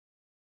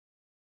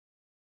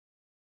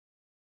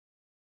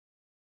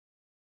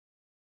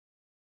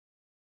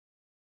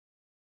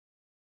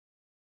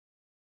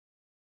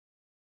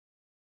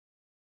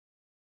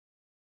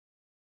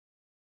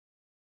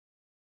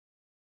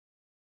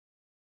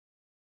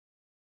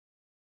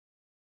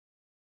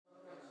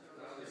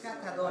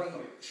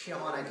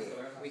Shihonage.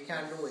 We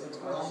can do it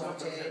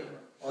Moske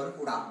or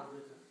Ura.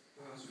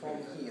 From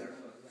here.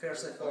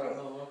 First of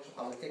all, I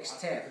will take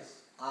step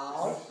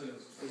out,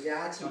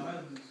 Yati.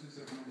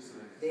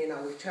 Then I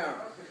will turn.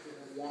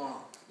 One.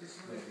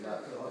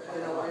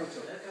 Then I will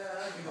enter.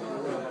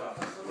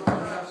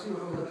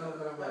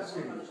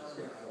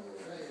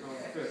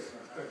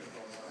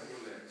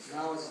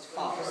 Now it's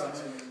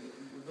fast.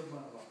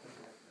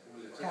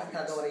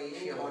 Katadori,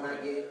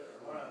 Shihonage,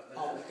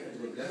 out.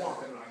 One.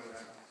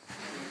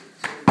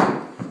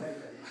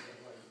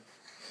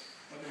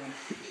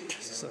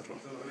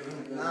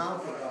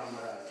 Now,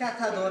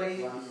 Katadori,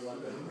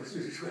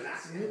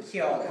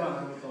 Nikyo,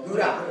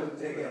 Dura.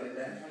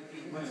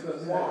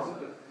 One.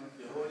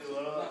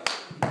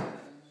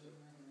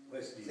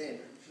 Then,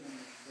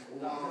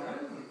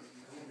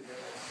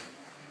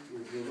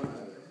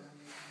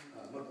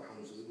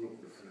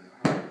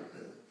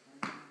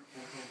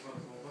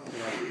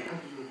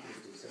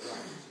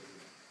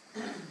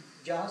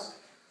 just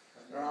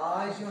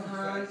raise your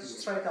hand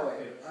straight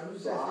away.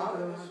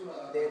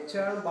 Then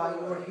turn by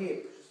your hip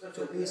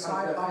to be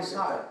side by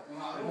side.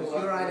 If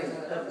you're running,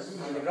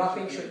 the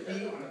wrapping should be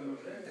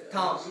the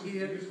thumb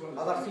here,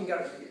 other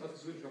finger,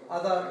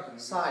 other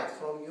side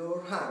from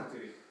your hand.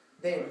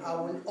 Then I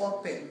will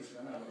open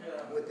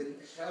with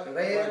the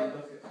rear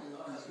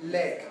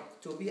leg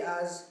to be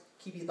as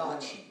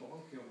kibidachi.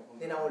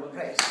 Then I will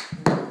press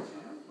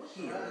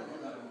here.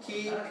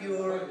 Keep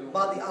your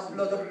body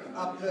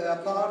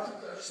apart,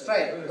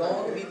 straight.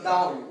 Don't be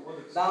down.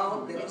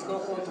 Down, there is no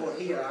control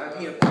here. I'm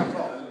here,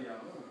 control.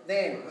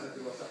 Then,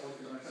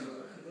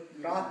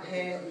 right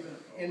hand,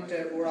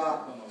 enter Ura,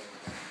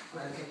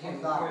 and take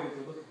him down.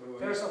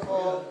 First of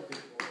all,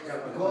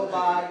 go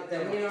by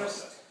the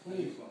nearest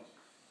knee.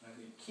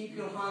 Keep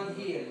your hand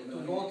here.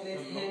 Don't let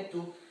him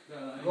to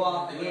go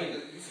up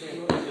again.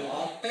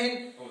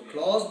 Open,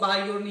 close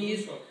by your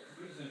knees.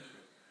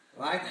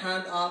 Right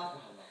hand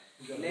up,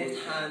 left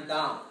hand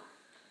down.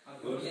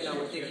 Then I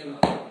will take him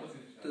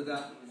to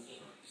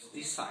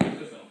this side.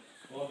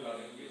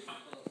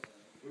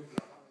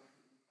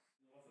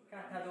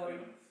 Katadori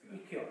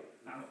Ikkyo.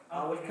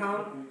 I will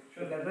count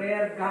with the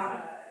rear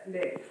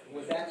leg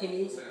with that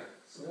knee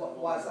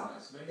waza.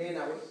 Then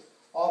I will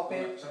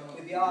open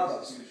with the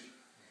others.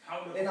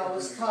 Then I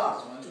will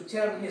start to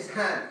turn his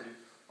hand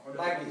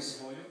like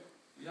this.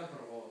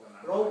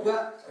 Wrong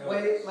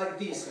way like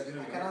this. I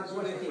cannot do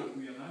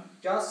anything.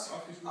 Just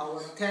I will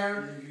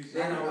turn,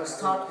 then I will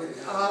start with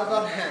the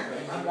other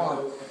hand.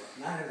 1,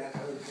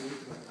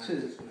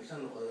 2,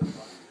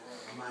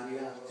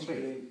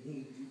 3.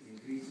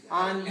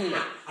 And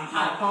here,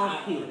 I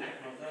count here.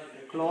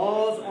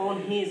 Close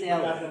on his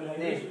elbow.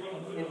 Then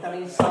enter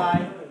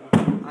inside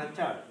and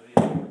turn.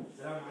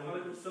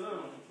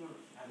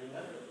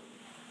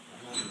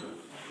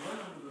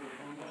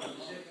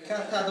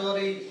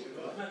 Katadori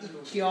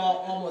Ikkyo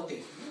Omote.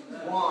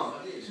 1,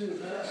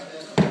 2.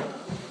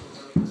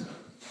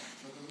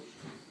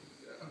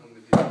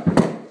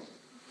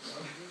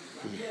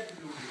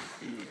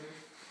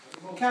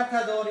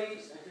 Katadori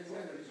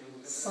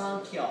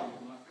Sankyo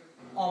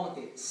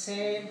Omote.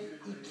 Same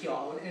Ikkyo.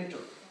 I will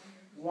enter.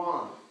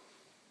 1,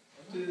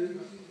 2,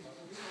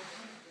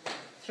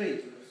 3.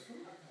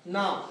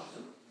 Now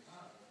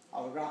I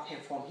will wrap him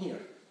from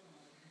here.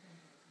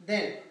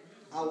 Then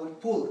I will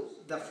pull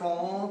the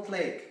front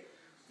leg.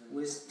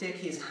 Will take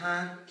his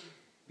hand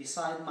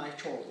beside my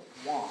shoulder.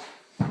 1.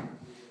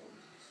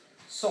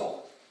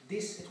 So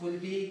this it will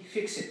be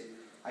fixed.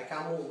 I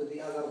can move with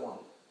the other one.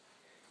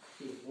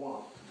 Here,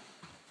 1.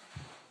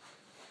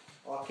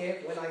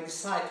 Okay, when I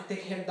decide to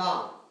take him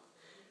down,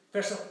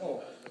 first of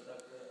all,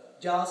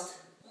 just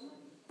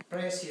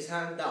press his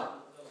hand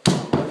down.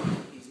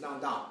 He's now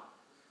down.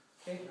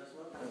 Okay,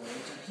 I will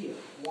enter here.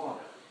 1.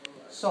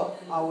 So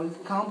I will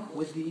come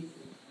with the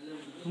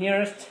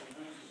nearest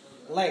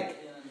leg.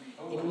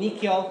 In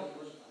Nikyo,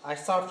 I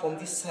start from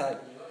this side.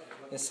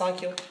 In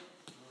Sankyo,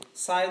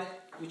 side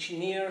which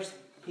nears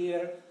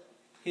here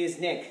his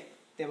neck.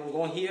 Then I'm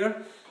going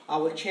here. I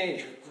will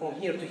change from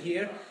here to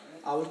here.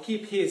 I will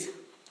keep his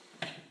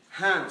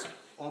hand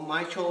on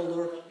my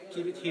shoulder.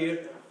 Keep it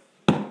here.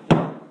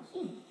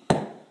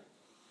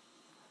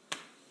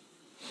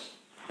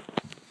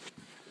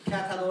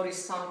 Katadori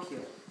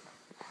Sankyo.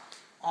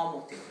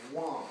 Omote.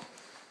 1,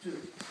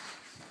 2,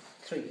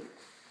 3.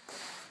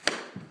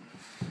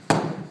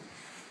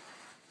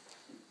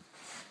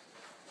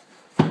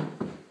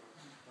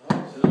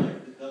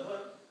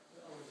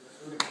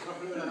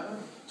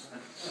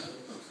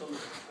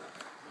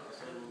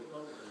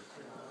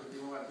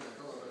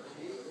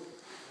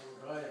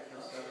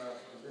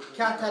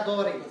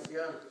 Katadori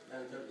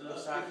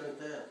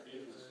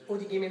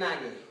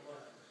Udigiminagi.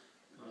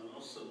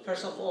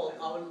 First of all,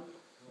 I will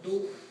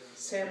do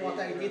same what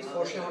I did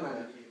for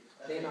Shonan.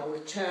 Then I will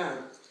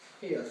turn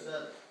here.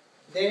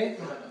 Then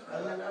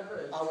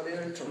I will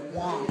enter.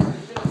 1.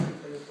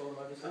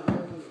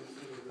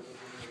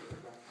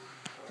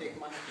 Take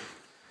my hand.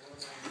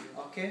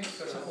 Okay,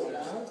 first of all,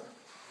 1,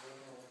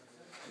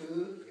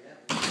 2,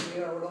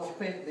 here I will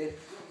open. Then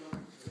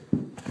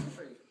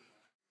 3.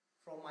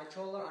 From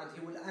shoulder, and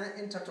he will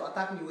enter to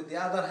attack me with the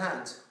other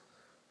hand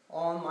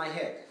on my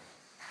head.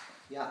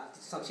 Yeah,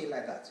 something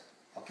like that.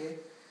 Okay?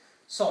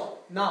 So,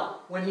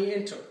 now, when he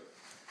enters,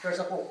 first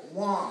of all,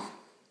 1,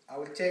 I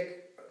will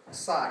take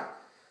side.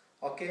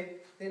 Okay?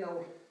 Then I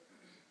will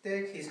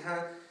take his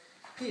hand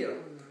here.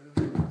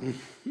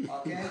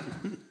 Okay?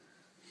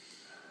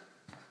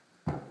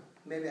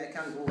 Maybe I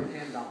can go with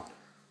him down.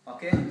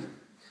 Okay?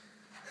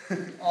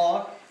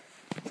 Or,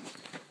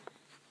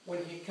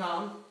 when he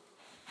comes,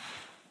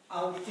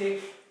 I will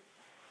take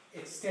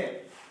a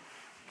step.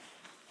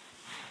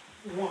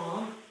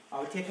 1, I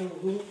will take a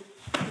move.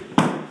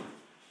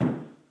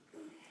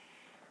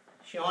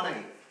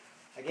 Shion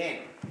again.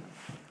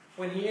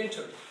 When he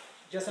enters,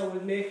 just I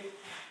will make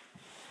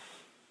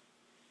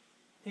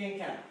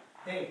Tenkan.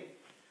 Then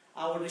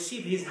I will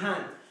receive his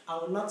hand. I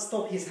will not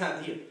stop his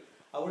hand here.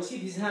 I will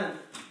receive his hand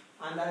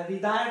and I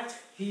redirect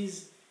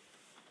his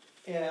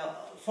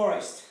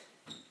forest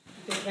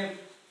to take him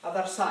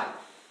other side.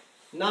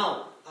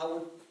 Now I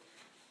will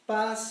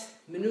pass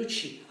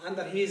Minucci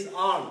under his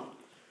arm.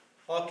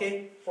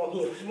 Okay, from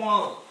here.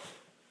 1.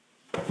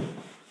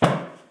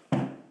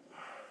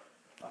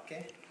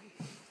 Okay.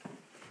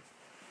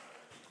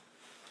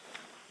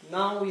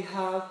 Now we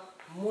have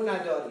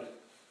Munadori.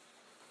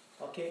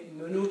 Okay,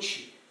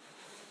 Minucci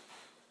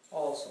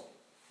also.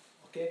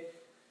 Okay,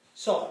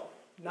 so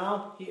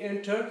now he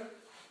entered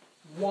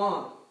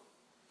 1.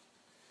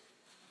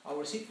 I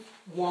will see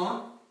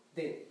 1,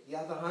 then the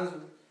other hand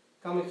will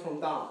coming from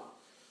down,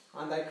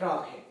 and I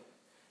grab him.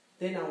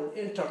 Then I will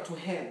enter to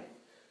him,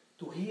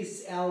 to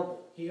his elbow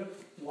here.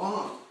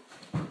 1.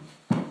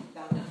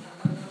 Down.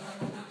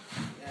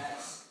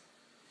 Yes.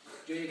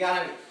 Do you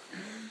got it?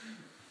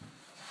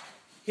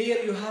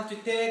 Here you have to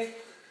take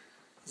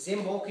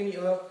Zembo Okimi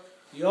or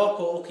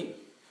Yoko Okimi.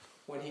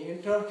 When he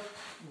enter,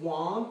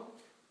 1,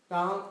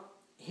 down,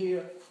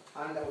 here,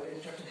 and I will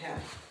enter to him.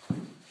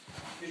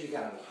 Do you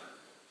got it?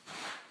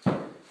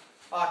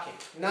 Okay,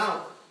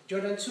 now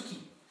Jordan Tsuki.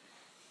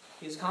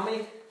 He's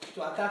coming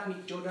to attack me,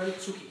 Jordan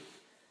Tsuki.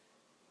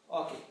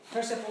 Okay,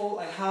 first of all,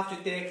 I have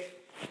to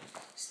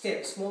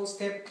take small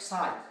step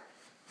side.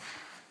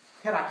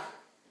 Hiraki.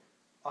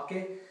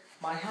 Okay,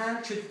 my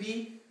hand should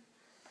be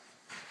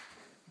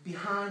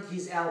behind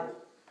his elbow,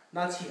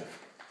 not here.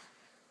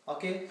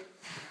 Okay,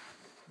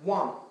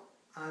 1,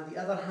 and the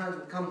other hand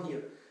will come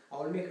here. I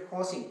will make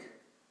crossing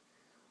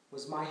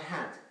with my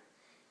hand.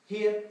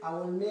 Here, I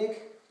will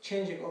make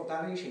changing of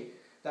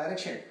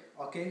direction.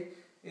 Okay,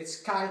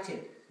 it's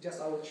kiting.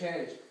 Just I will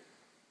change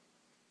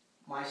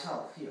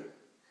myself here.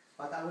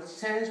 But I will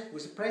change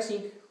with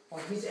pressing on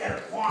his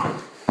elbow.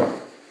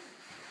 1.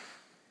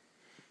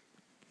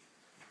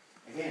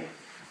 Again.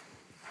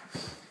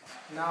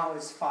 Now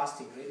it's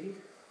fasting. Ready?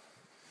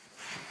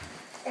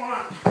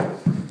 1.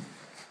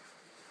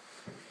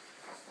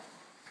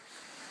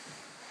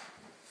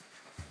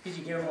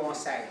 Hijigimi one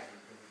side.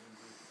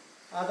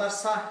 Other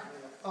side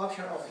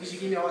option of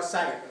Hijigimi one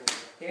side.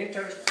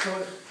 Enter to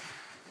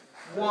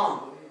 1,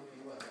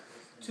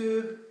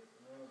 2,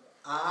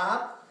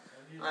 up,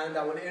 and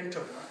I will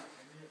enter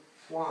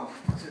 1,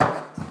 2.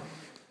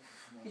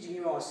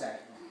 Hijigimi one side.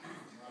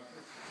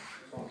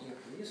 From here,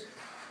 please.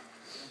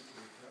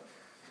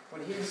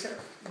 When he is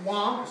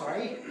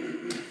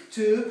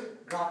 2,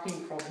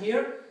 dropping from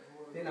here,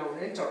 then I will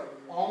enter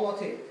one more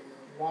thing.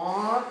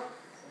 1,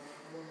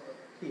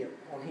 here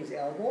on his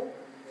elbow.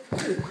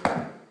 2.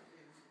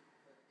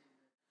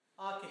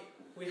 Okay,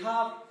 we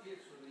have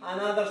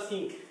another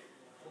thing.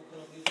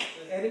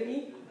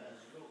 Erimi,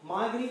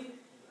 Magri,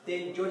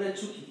 then Jordan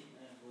Tsuki.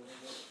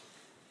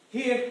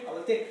 Here I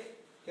will take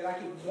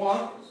Hiraki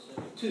 1,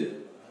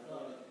 2.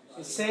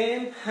 The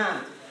same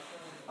hand.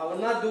 I will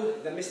not do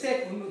the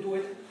mistake. We will do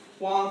it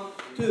 1,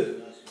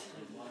 2.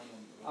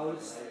 I will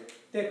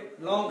take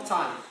long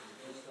time.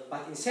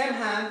 But in same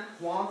hand,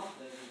 1,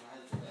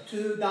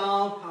 2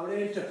 down. I will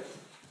enter.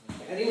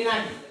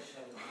 Eliminate.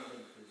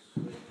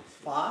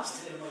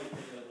 Fast.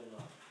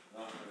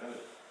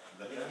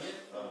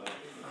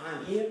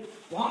 And here,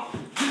 1,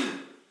 2.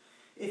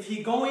 If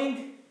he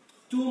going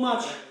too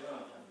much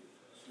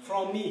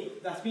from me,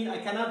 that means I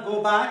cannot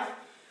go back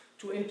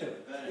to enter.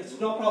 It's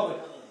no problem.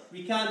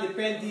 We can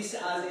depend this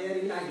as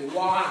eliminate.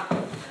 1.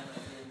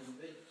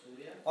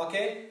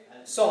 Okay?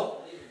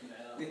 So,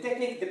 the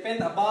technique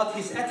depends about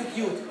his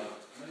attitude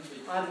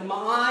and my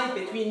eye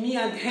between me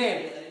and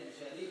him.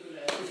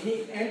 If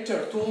he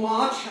enter too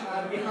much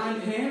and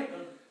behind him,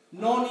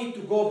 no need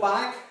to go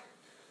back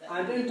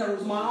and enter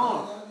with my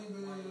arm.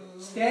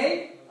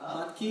 Stay,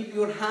 but keep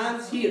your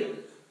hands here.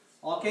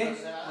 Okay?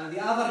 And the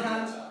other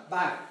hand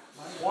back.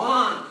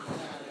 1.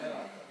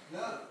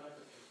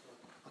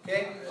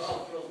 Okay?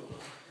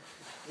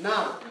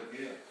 Now,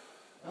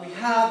 we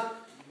have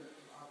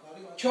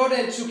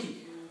Jordan Tsuki.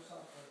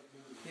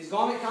 He's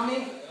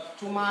coming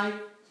to my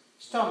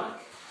stomach.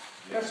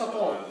 First of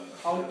all,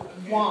 I will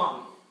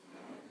 1.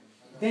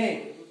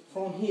 Then,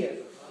 from here,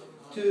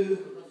 2,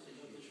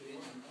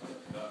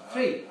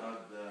 3.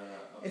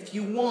 If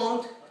you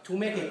want to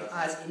make it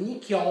as a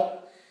Nikyo,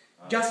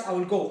 just I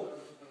will go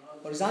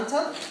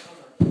horizontal,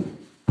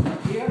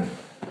 here,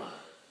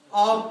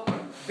 or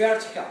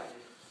vertical.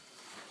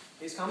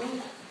 He's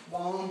coming.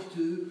 1,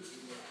 2,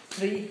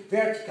 3,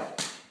 vertical.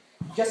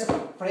 Just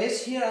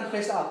press here and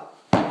press up.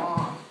 1,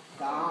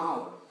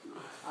 down,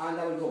 and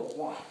I will go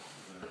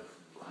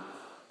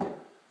 1.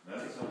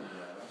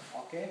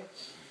 Okay.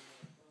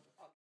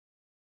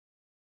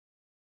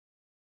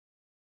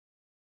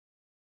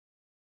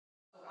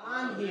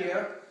 I'm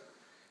here.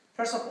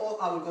 First of all,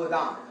 I will go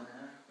down.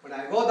 When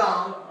I go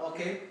down,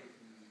 okay.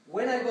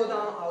 When I go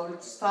down, I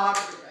will start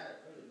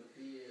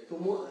to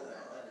move,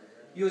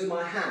 use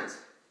my hands.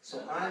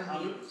 So I'm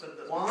here.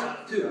 1,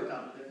 2.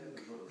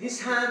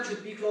 This hand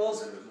should be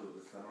closed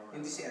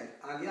in this end,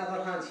 and the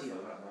other hand here.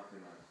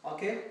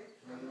 Okay.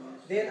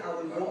 Then I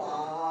will go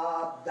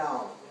up,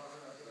 down.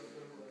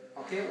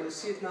 Okay. We'll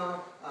see it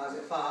now as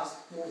a fast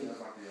moving.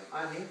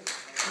 I'm here.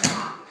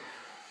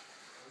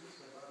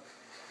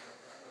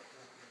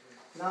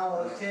 Now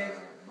I will take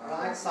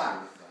right side.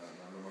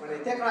 When I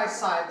take right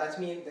side, that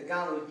means the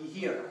gun will be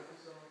here.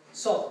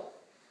 So,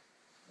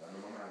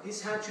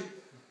 this hand should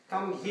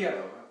come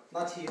here,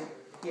 not here,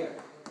 here.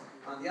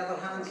 And the other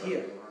hand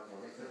here.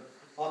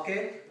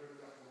 Okay?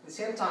 At the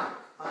same time,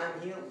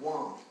 I'm here,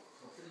 1.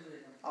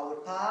 I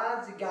will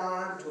pass the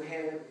gun to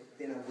him,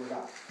 then I will go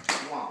back.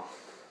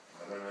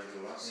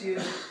 1. See,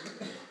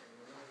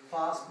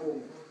 fast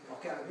movement.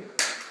 Okay, I'm here.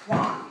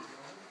 1.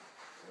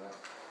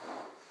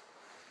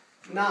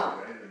 Now,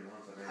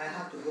 I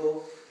have to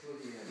go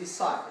this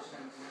side,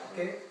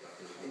 okay?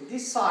 In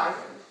this side,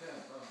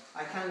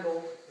 I can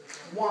go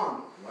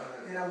 1,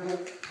 and I'll go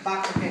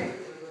back to him.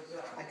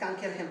 I can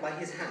kill him by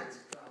his hands,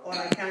 or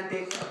I can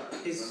take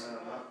his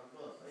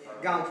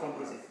gun from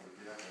his head.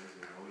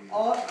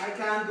 Or I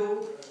can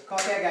do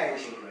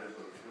kotegaishi.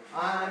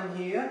 I'm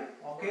here,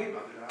 okay?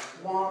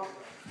 1,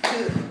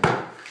 2.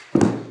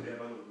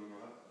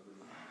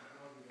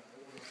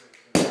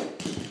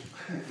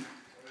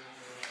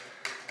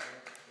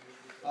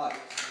 Right.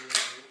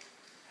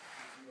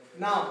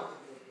 Now,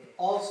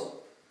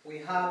 also, we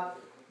have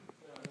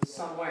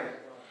some way.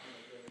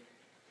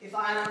 If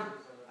I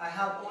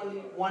have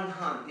only one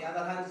hand, the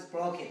other hand is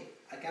broken,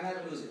 I cannot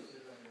use it.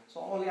 So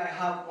only I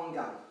have one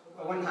gun,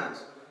 one hand.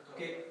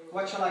 Okay,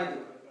 what shall I do?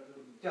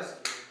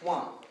 Just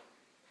 1.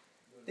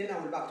 Then I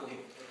will back to him.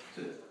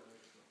 2.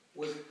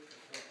 With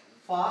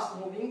fast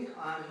moving,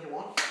 I'm here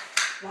 1.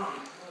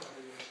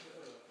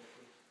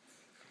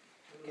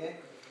 Okay.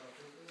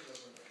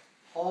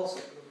 Also,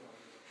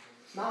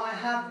 now I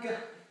have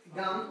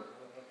gun,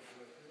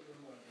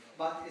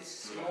 but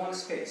it's small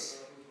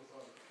space.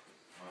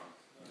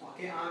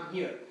 Okay, I'm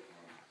here.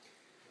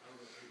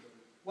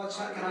 What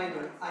can I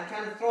do? I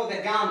can throw the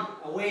gun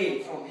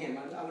away from him,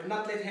 and I will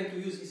not let him to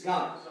use his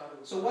gun.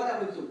 So what I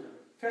will do?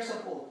 First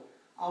of all,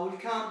 I will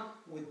come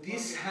with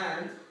this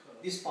hand,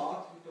 this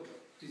part,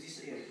 to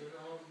this area,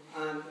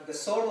 and the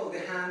sole of the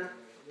hand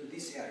to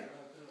this area.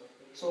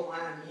 So I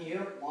am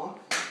here, 1,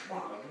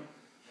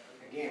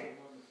 again.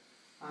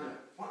 And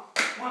 1.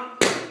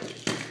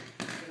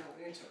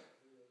 Enter.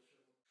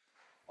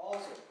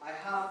 Also, I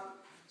have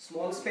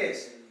small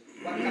space.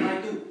 What can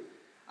I do?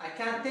 I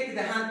can't take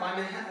the hand by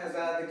my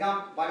the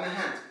gun by my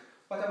hand.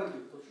 What I will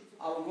do?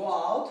 I will go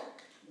out,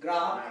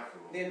 grab,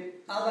 then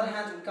other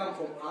hand will come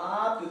from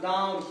up to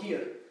down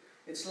here.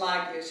 It's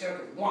like a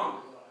circle. 1.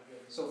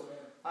 So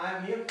I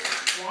am here.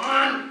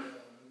 1.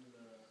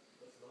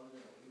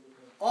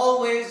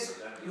 Always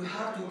you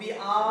have to be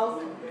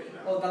out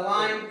of the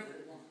line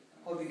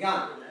of the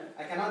gun.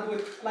 I cannot do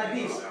it like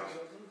this.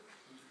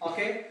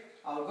 Okay?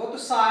 I will go to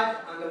side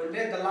and I will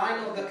let the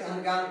line of the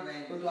gun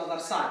go to the other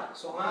side.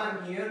 So I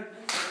am here.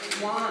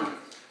 1.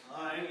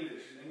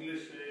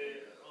 English.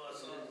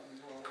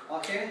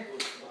 Okay?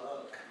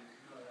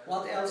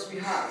 What else we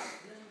have?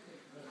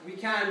 We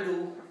can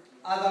do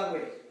other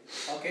way.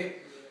 Okay?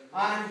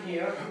 I am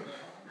here.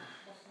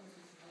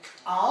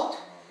 Out.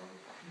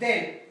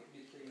 Then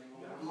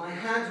my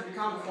hands will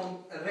come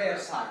from the rear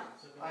side.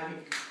 I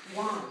am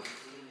 1.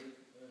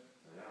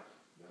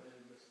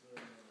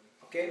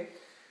 Okay?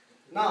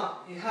 Now,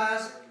 he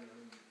has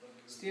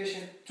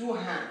station 2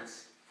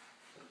 hands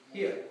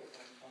here.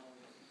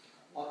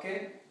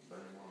 Okay?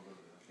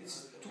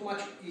 It's too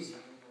much easy.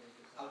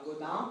 I'll go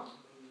down.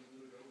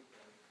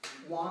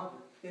 1.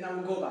 Then I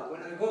will go back.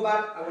 When I go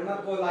back, I will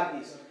not go like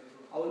this.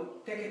 I will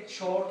take it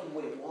short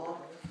way. 1,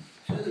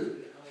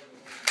 2,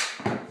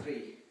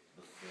 3.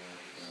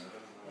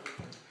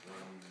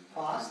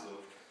 Fast.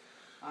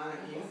 And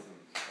here.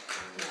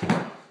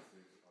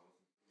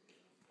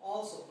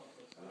 Also,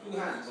 2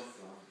 hands.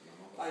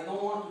 I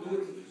don't want to do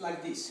it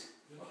like this.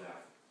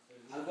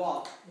 I'll go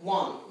out.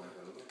 1.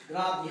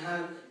 Grab the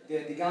hand,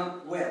 the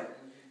gun well.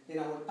 Then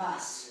I will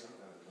pass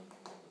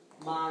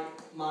my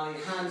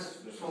hands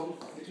from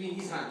between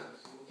his hands.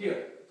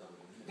 Here.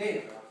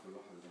 Then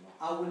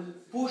I will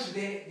push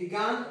the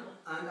gun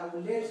and I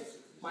will let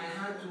my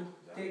hand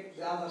to take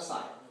the other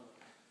side.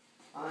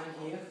 I'm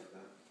here.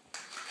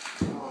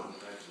 1.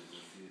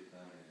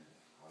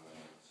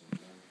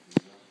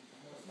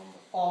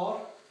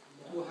 Or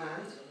 2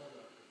 hands.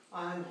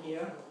 I'm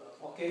here.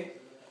 Okay.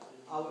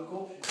 I will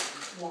go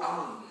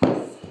One.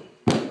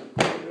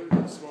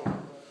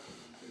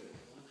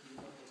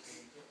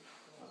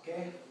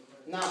 Okay.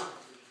 Now,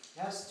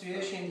 I have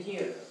situation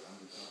here.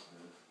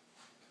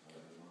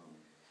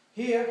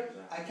 Here,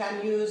 I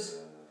can use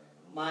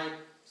my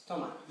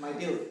stomach, my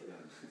belly.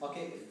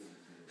 Okay.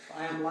 If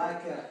I am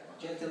like a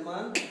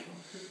gentleman.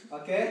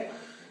 Okay.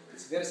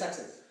 It's very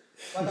successful.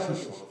 What I will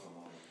do?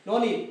 No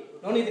need.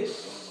 No need.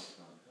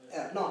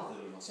 No.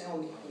 It's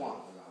only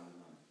one.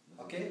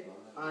 Okay.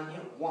 And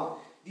here one.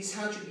 This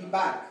hand should be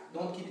back.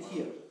 Don't keep it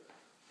here.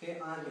 Okay.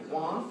 And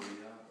one.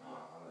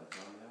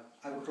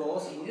 I will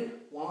close here.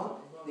 One.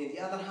 Then the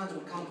other hand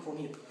will come from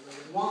here.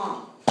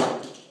 One.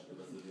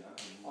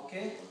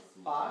 Okay.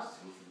 Pass.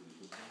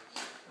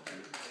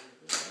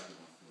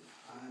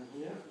 And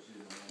here.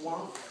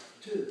 One,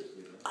 two.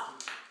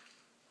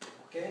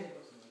 Okay.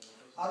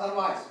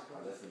 Otherwise,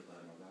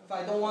 if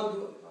I don't want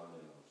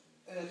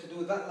to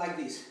do that like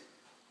this,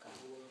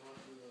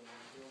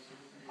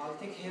 I'll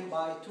take him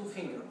by two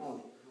fingers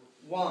only.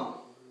 One.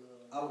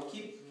 I will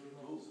keep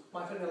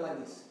my finger like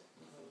this.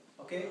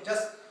 Okay.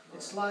 Just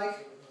it's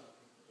like.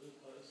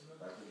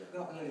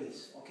 Go like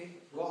this, okay?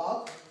 Go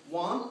out,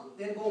 one,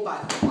 then go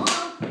back.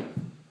 One,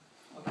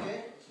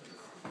 okay?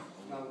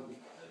 Now,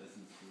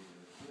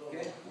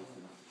 okay?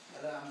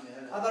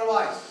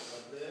 Otherwise,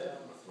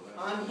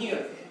 I'm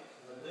here,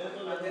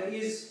 and there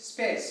is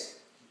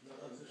space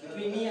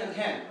between me and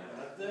him.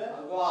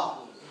 I'll go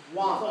out,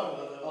 one,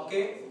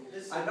 okay?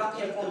 I grab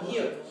him from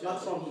here,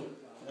 not from here,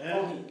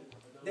 from here.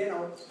 Then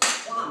I'll,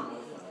 one,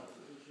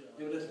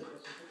 do this.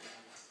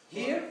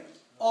 Here,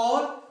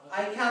 or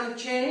I can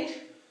change.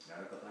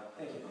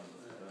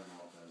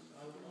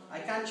 I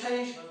can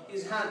change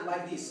his hand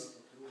like this.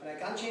 And I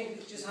can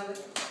change his hand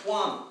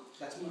one.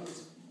 That means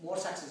it's more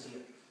success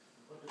here.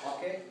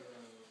 Okay?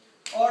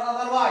 Or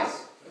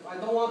otherwise, if I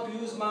don't want to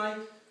use my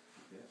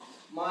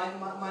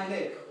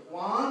leg.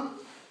 One,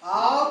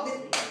 out,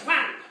 then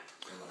one.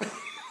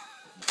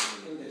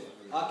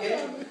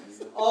 Okay?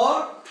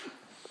 Or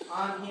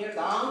I'm here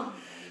down.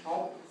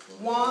 Out.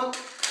 One,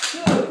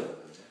 two.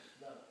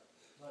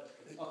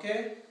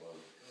 Okay?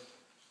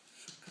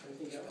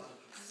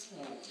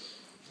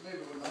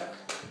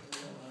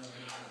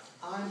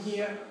 I'm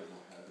here.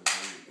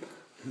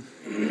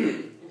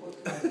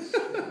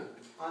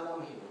 And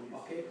I'm here.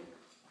 Okay?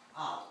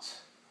 Out.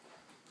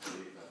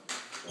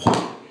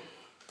 One,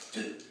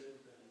 two.